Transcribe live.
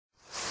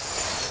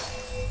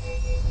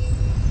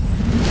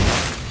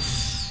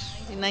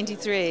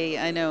93,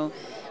 I know.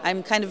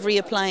 I'm kind of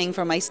reapplying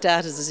for my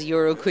status as a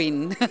Euro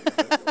Queen.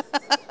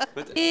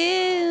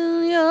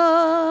 In your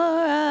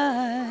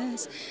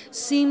eyes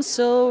seem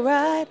so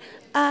right,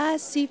 I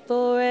see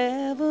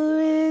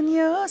forever in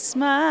your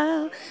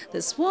smile.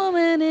 This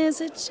woman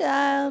is a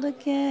child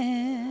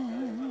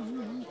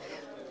again.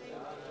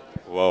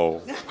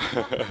 Wow.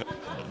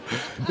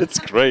 That's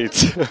great.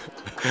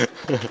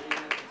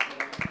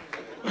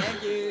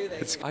 Thank you.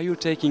 Are you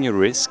taking a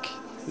risk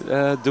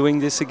doing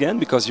this again?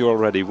 Because you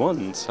already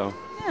won, so...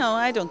 No,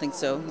 I don't think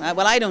so.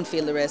 Well, I don't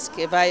feel the risk.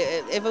 If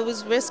it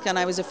was risk and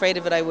I was afraid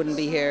of it, I wouldn't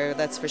be here,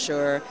 that's for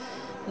sure.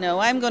 No,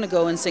 I'm going to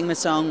go and sing the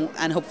song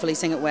and hopefully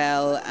sing it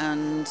well.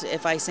 And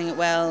if I sing it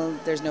well,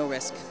 there's no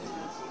risk.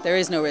 There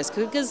is no risk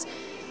because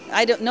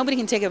nobody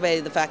can take away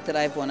the fact that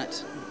I've won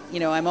it.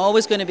 You know, I'm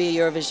always going to be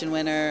a Eurovision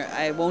winner.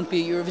 I won't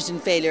be a Eurovision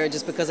failure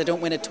just because I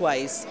don't win it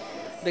twice.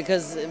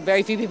 Because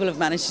very few people have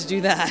managed to do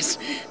that.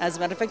 As a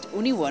matter of fact,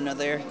 only one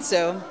other.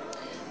 So,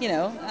 you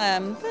know,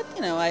 but,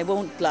 you know, I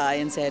won't lie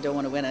and say I don't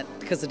want to win it,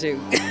 because I do.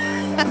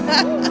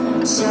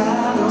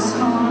 Shadows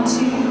haunt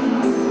you,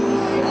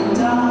 and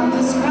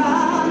darkness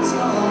crowds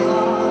your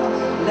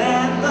heart.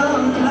 Let the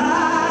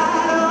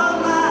light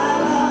of my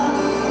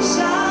love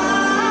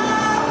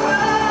shine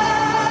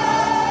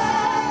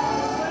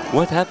bright.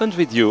 What happened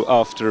with you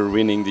after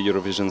winning the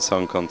Eurovision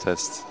Song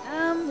Contest?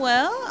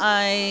 Well,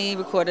 I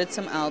recorded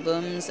some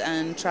albums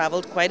and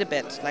traveled quite a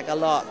bit, like a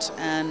lot,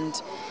 and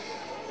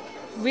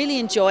really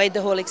enjoyed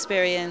the whole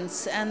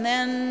experience. And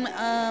then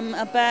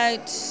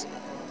about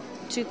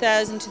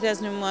 2000,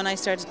 2001, I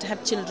started to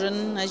have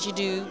children, as you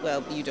do.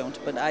 Well, you don't,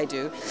 but I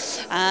do.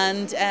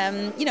 And,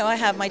 you know, I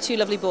have my two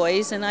lovely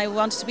boys and I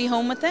wanted to be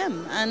home with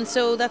them. And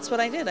so that's what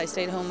I did. I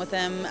stayed home with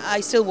them.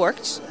 I still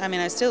worked. I mean,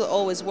 I still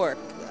always work.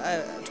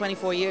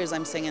 24 years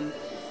I'm singing.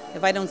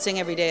 If I don't sing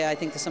every day, I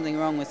think there's something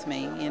wrong with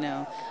me, you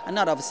know. I'm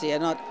not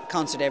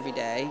concert every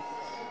day,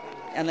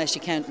 unless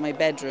you count my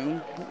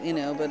bedroom, you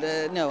know, but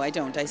no, I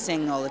don't. I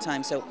sing all the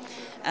time. So,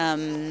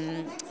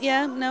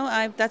 yeah, no,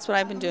 that's what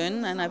I've been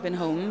doing, and I've been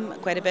home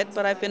quite a bit,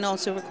 but I've been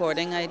also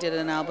recording. I did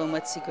an album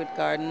with Secret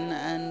Garden,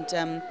 and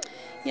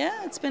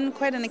yeah, it's been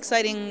quite an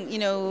exciting, you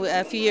know,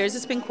 few years.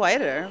 It's been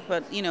quieter,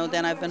 but, you know,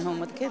 then I've been home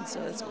with the kids,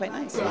 so it's quite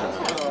nice.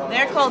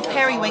 They're called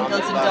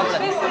periwinkles in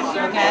Dublin,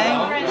 okay?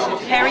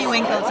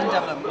 Periwinkles in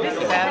Dublin,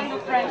 okay?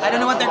 I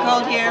don't know what they're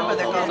called here, but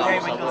they're called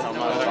periwinkles in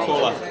Dublin.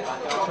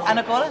 Caracola.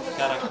 Anacola?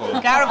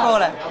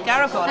 Caracola.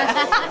 Caracola.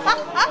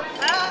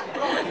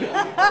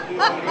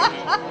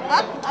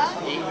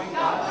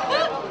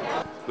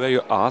 Were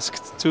you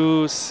asked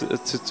to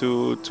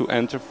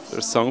enter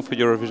a song for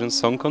Eurovision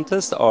Song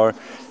Contest, or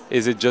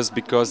is it just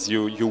because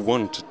you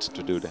wanted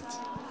to do that?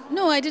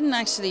 No, I didn't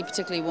actually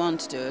particularly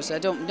want to do it. I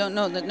don't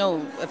know that.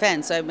 No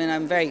offense. I mean,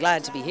 I'm very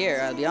glad to be here.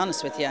 I'll be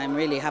honest with you. I'm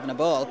really having a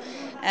ball.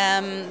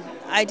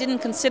 I didn't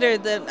consider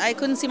that. I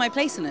couldn't see my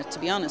place in it, to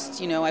be honest.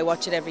 You know, I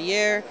watch it every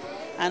year.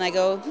 And I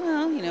go,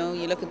 well, you know,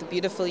 you look at the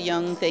beautiful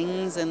young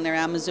things and they're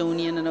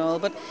Amazonian and all.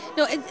 But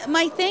no,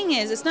 my thing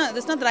is, it's not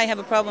that I have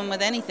a problem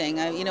with anything.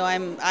 You know, I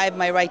have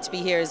my right to be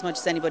here as much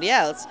as anybody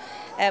else.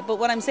 But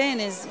what I'm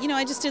saying is, you know,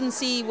 I just didn't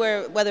see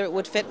whether it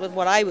would fit with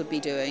what I would be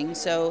doing.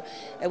 So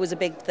it was a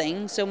big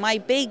thing. So my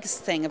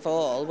biggest thing of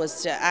all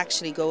was to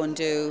actually go and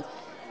do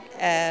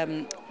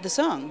the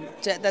song,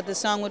 that the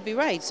song would be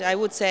right. I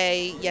would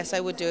say, yes, I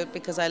would do it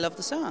because I love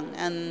the song.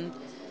 And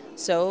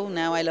so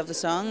now I love the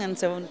song, and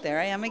so there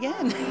I am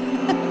again. Do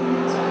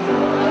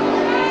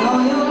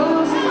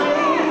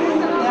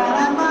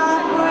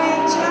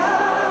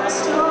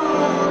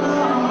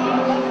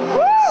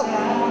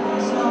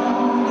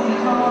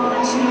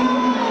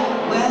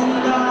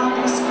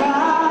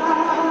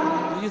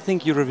you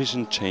think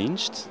Eurovision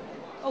changed?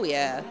 Oh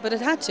yeah, but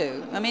it had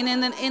to. I mean,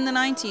 in the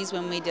 90s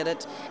when we did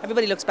it,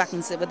 everybody looks back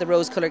and with the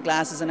rose-coloured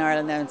glasses in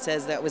Ireland now and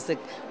says that was the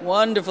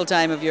wonderful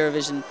time of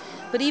Eurovision.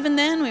 But even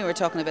then we were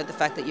talking about the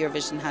fact that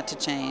Eurovision had to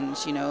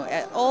change, you know.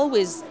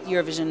 Always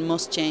Eurovision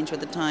must change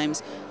with the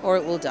times or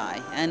it will die.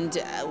 And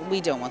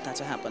we don't want that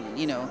to happen,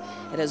 you know.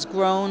 It has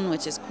grown,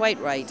 which is quite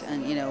right,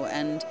 and, you know,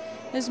 and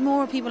there's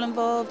more people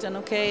involved, and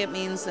okay, it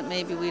means that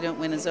maybe we don't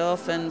win as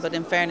often, but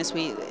in fairness,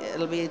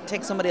 it'll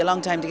take somebody a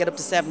long time to get up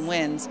to 7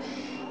 wins.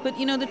 But,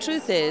 you know, the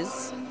truth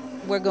is,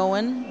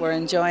 we're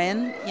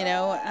enjoying, you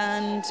know,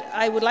 and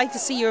I would like to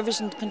see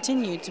Eurovision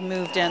continue to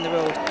move down the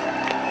road.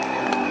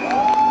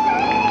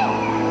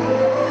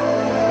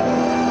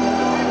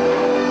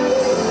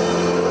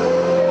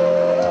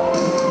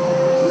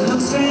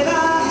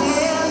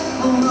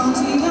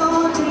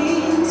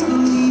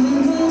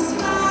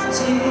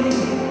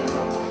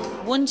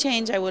 One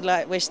change I would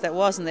wish that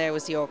wasn't there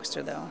was the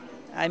orchestra, though.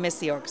 I miss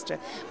the orchestra.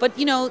 But,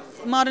 you know,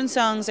 modern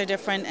songs are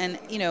different, and,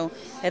 you know,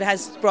 it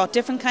has brought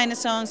different kind of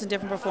songs and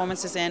different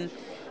performances in.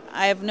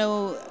 I have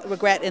no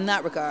regret in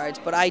that regard,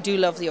 but I do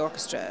love the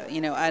orchestra,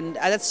 you know, and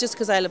that's just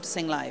because I love to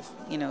sing live,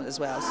 you know, as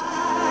well.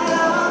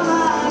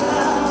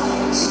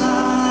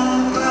 So.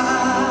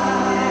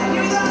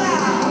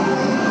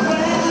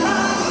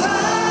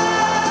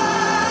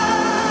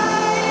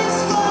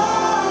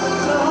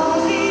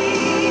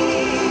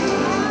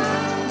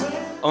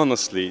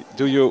 honestly,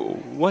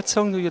 what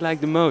song do you like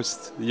the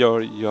most?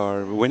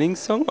 Your winning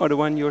song or the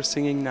one you're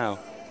singing now?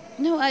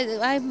 No,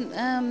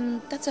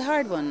 that's a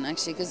hard one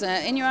actually, because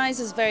In Your Eyes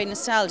is very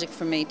nostalgic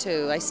for me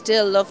too. I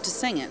still love to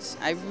sing it.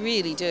 I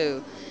really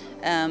do.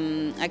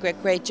 I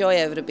get great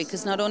joy out of it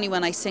because not only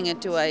when I sing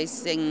it do I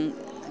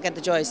get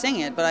the joy of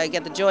singing it, but I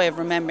get the joy of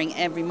remembering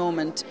every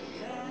moment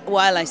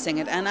while I sing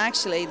it. And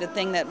actually, the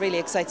thing that really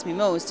excites me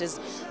most is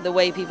the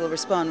way people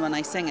respond when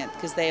I sing it,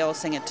 because they all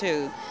sing it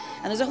too.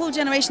 And there's a whole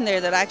generation there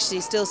that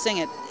actually still sing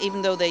it,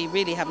 even though they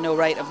really have no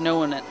right of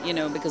knowing it, you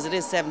know, because it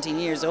is 17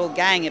 years, a whole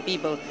gang of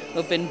people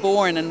who've been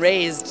born and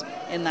raised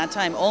in that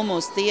time.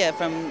 Almost Thea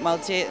from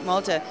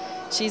Malta,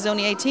 she's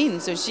only 18,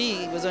 so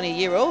she was only a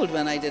year old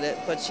when I did it,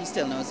 but she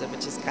still knows it,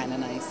 which is kind of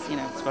nice, you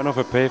know. It's one of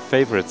her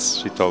favorites,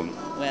 she told me.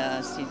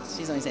 Well,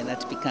 she's only saying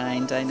that to be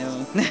kind, I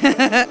know.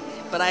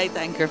 But I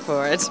thank her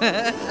for it.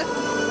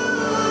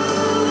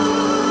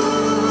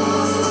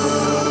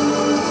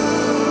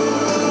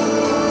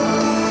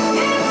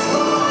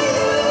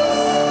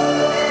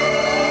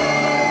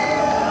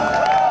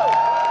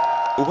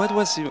 What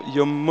was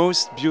your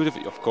most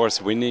beautiful, of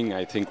course winning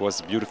I think was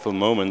a beautiful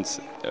moment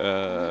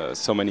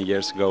so many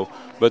years ago,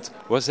 but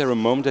was there a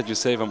moment that you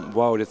say,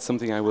 wow, that's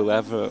something I will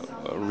ever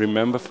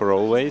remember for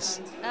always?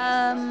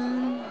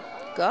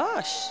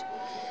 Gosh.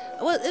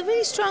 Well, a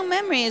really strong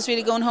memory is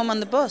really going home on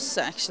the bus,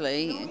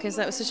 actually, because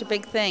that was such a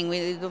big thing.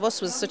 The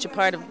bus was such a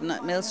part of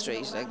Mill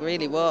Street, like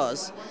really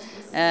was,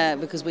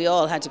 because we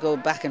all had to go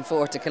back and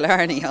forth to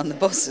Killarney on the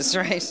buses,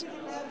 right?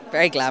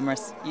 Very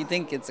glamorous. You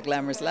think it's a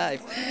glamorous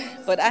life,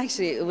 but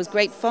actually it was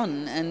great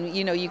fun. And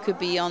you know, you could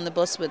be on the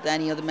bus with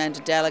any other amount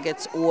of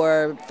delegates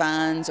or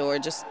fans or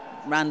just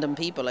random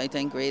people, I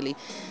think, really.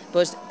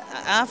 But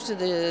after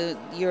the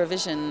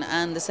Eurovision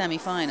and the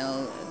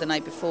semi-final the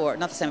night before,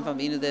 not the semi-final,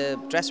 but you know, the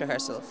dress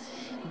rehearsal,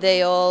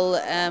 they all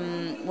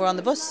were on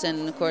the bus,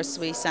 and of course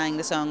we sang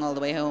the song all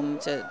the way home,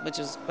 which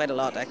was quite a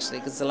lot actually,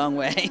 because it's a long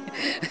way.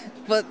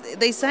 But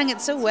they sang it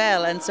so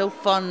well and so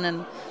fun.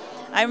 And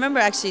I remember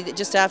actually that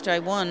just after I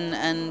won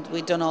and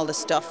we'd done all the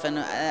stuff, and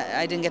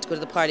I didn't get to go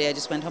to the party, I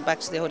just went back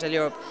to the Hotel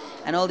Europe,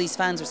 and all these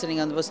fans were sitting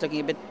on the bus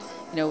looking a bit,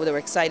 you know, they were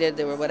excited,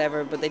 they were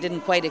whatever, but they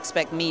didn't quite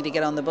expect me to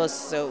get on the bus,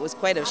 so it was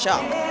quite a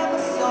shock.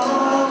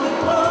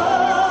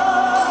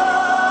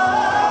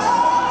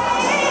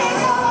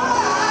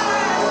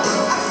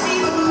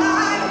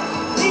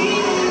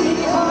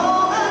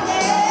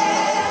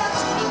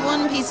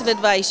 One piece of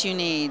advice you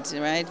need,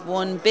 right?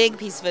 One big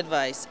piece of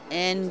advice: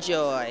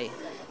 enjoy.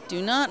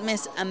 Do not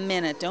miss a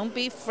minute. Don't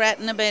be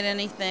fretting about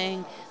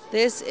anything.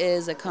 This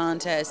is a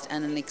contest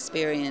and an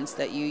experience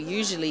that you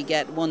usually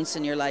get once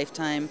in your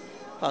lifetime,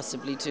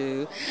 possibly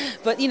two.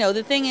 But you know,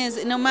 the thing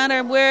is, no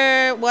matter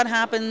what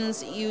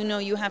happens, you know,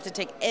 you have to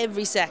take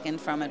every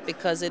second from it,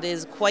 because it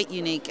is quite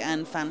unique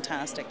and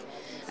fantastic.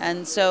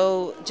 And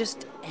so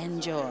just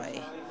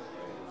enjoy.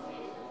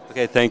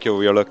 Okay, thank you.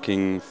 We are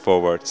looking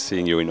forward to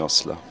seeing you in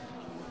Oslo.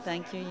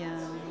 Thank you,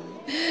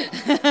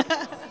 Jan.